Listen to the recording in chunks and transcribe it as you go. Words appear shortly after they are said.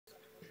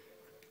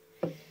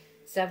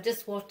So I've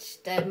just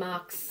watched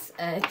Mark's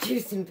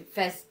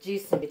first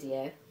juicing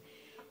video.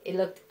 It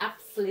looked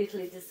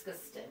absolutely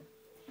disgusting.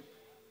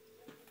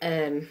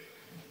 And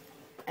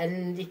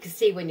you can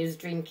see when he was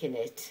drinking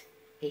it,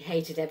 he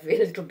hated every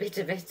little bit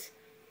of it.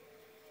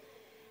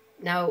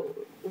 Now,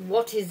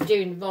 what he's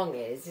doing wrong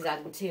is he's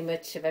adding too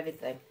much of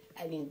everything.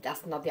 I mean,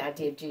 that's not the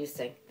idea of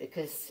juicing,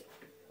 because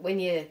when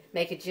you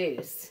make a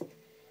juice,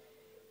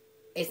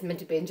 it's meant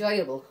to be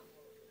enjoyable.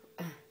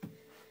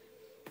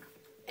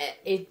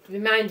 It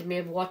reminded me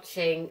of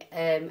watching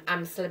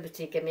I'm a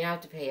Celebrity, Get Me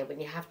Out of Here, when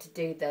you have to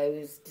do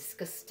those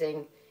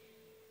disgusting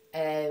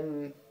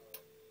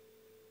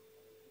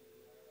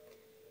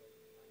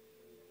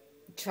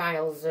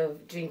trials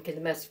of drinking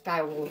the most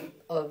foul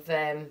of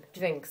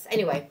drinks.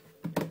 Anyway,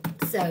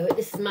 so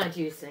this is my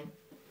juicing.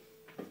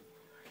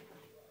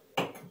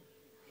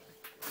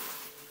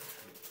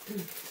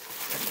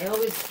 I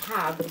always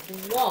have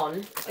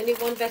only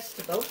one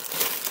vegetable.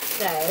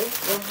 So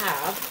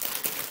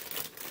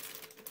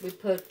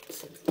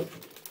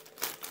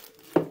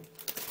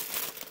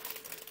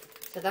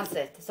so that's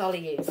it, that's all I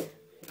use.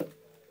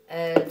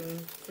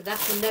 So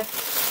that's enough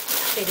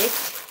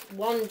finished.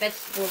 One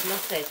vegetable and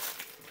that's it.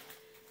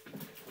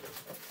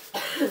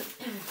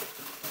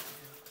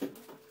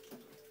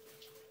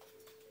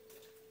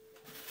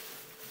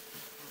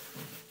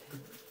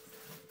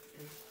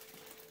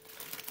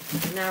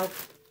 Now,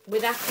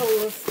 with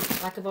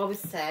apples, like I've always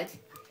said,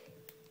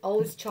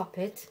 always chop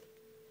it.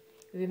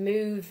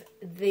 Remove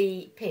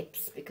the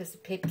pips, because the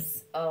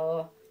pips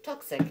are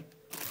toxic.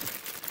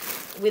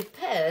 With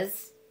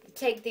pears,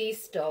 take the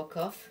stalk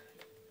off.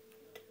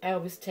 I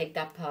always take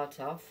that part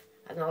off,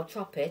 and I'll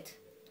chop it,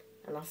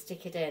 and I'll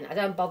stick it in. I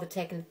don't bother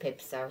taking the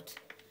pips out.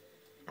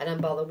 I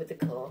don't bother with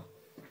the core.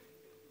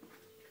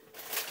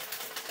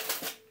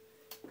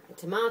 A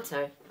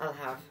tomato I'll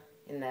have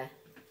in there.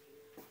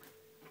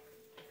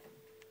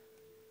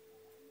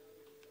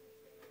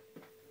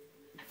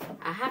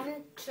 I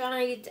haven't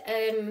tried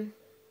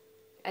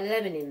a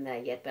lemon in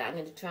there yet, but I'm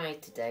going to try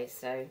it today.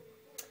 So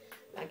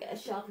I get a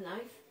sharp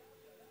knife.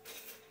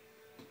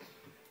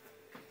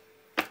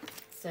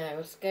 So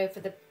let's go for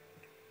the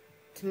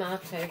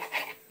tomato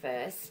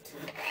first.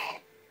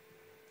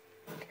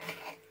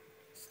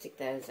 Stick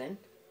those in.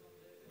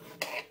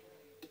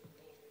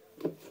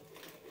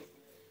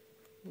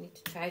 You need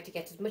to try to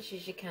get as much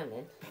as you can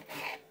in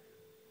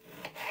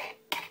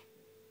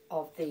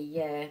of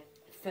the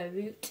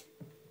fruit.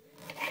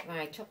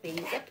 Right, chop these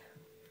up.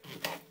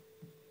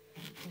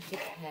 There's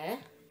your pear.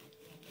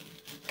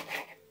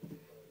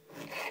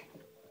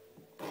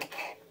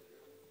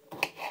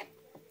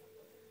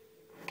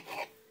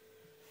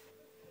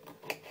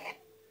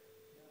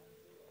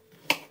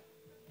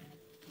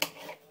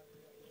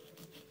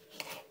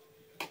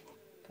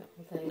 Put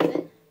all those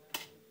in.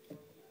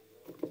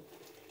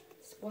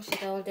 Squash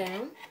it all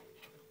down.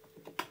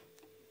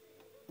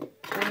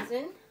 Those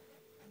in.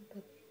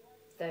 Put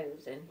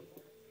those in.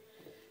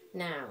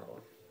 Now,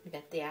 we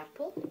get the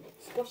apple,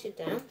 squash it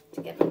down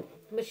to get as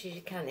much as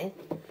you can in.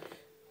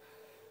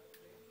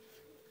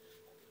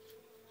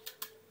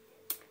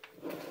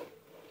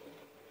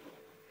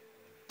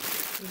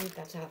 Move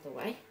that out of the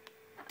way.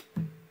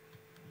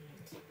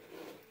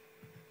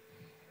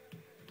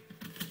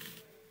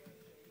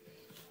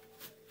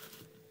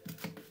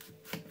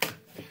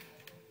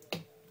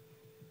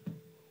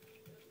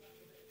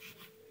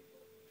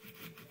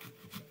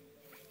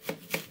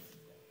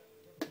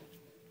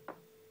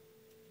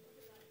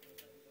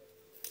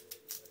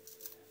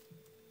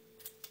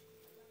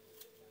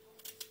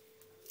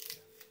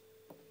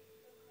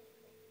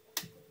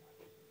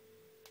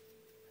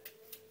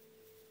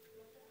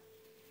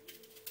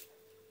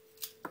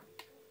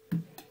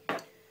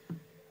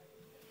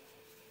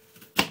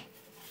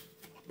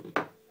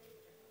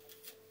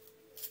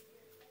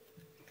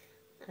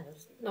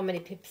 There's not many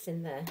pips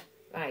in there.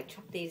 Right,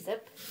 chop these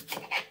up.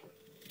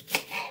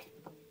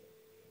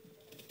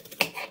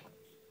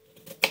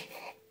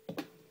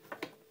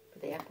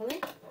 Put the apple in.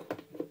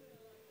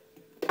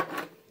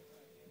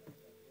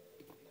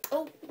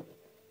 Oh,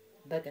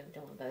 bugger,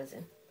 don't want those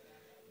in.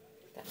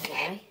 That's the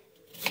way.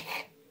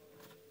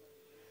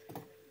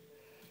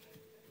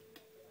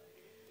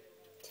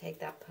 Take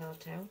that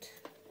part out.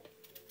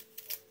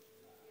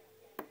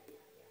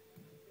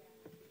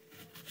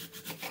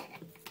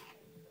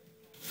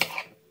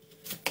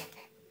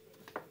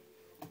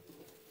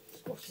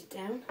 Wash it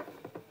down.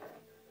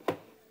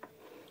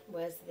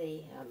 Where's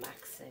the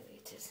Max? There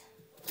it is.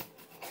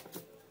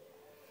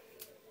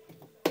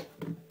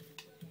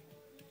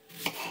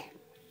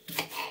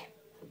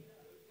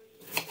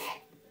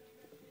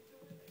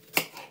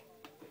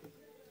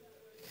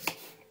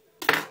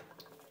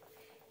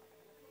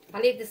 I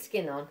leave the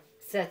skin on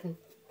certain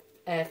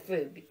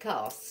fruit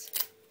because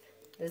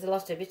there's a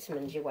lot of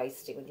vitamins you're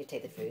wasting when you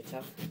take the fruit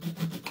off.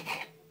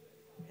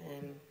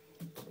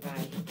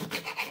 Right.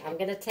 I'm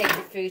going to take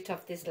the fruit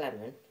off this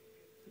lemon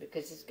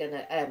because it's going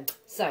to,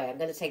 sorry, I'm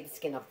going to take the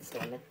skin off this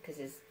lemon because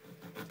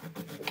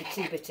it'll be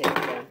too bitter if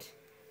I don't.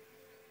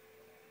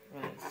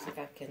 Right, see if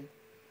I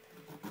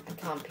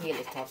can't peel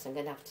it off, so I'm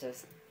going to have to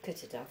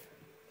cut it off.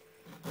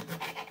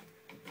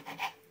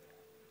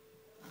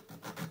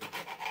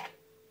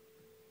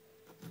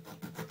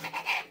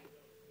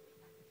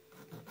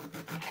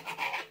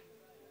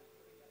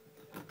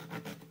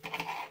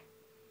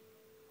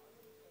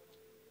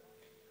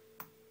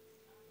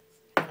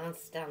 Can't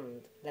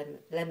stand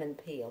lemon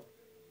peel.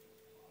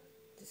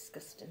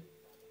 Disgusting.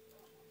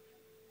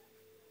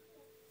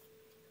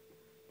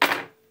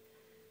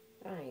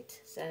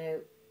 Right,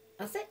 so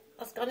that's it.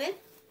 That's gone in.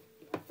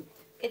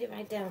 Get it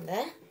right down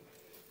there.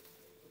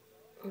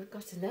 We've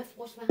got enough.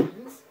 Wash my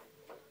hands.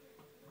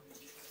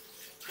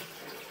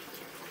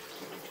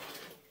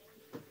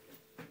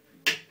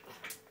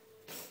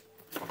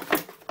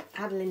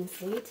 Add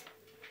linseed.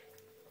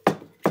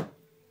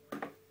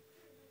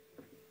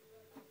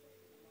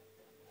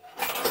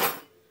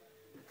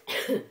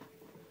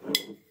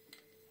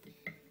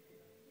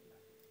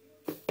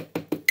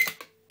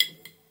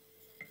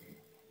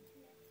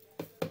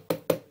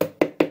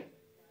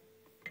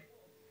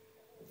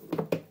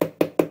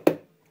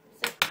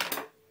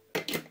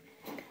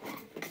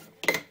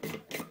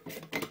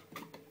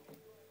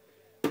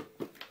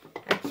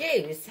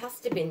 Juice has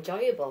to be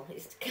enjoyable.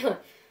 It's kind of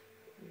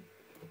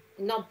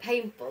not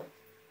painful.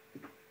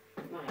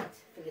 Right,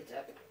 fill it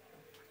up.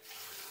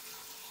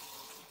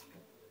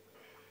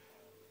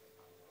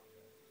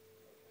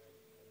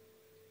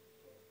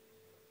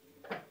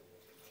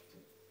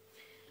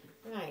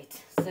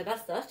 Right, so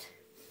that's that.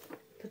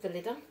 Put the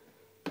lid on.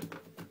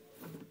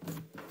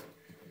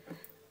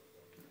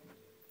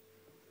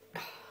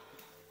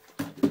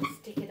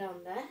 Stick it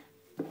on there.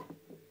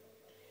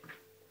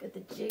 Get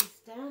the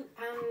juice down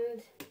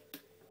and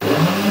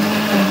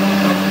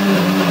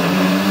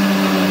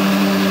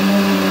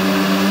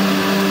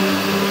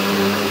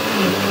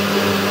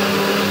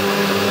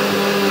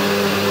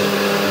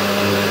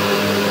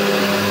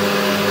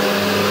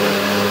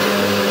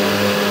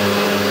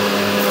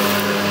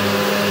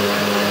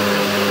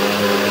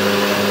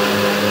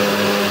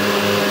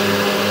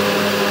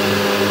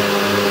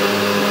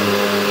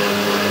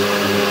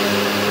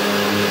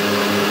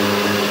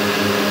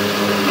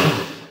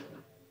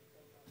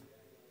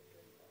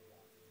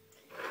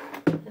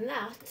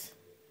that,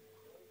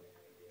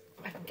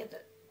 I can get the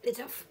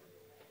lid off.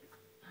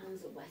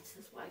 Hands are wet,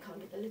 that's why I can't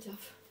get the lid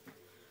off.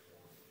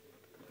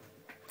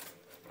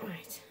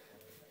 Right,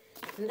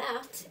 and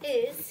that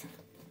is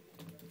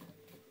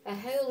a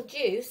whole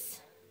juice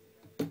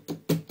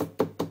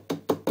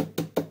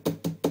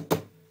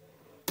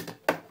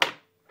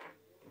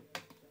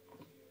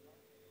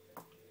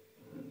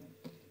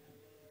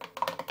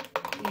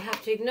you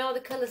have to ignore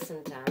the colour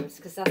sometimes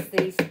because that's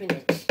the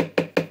spinach,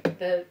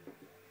 but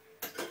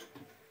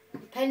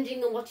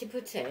depending on what you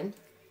put in,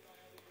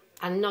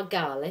 and not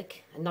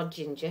garlic and not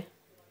ginger.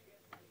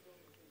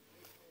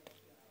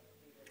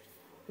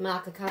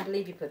 Mark, I can't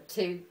believe you put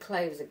 2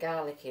 cloves of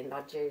garlic in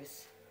that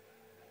juice.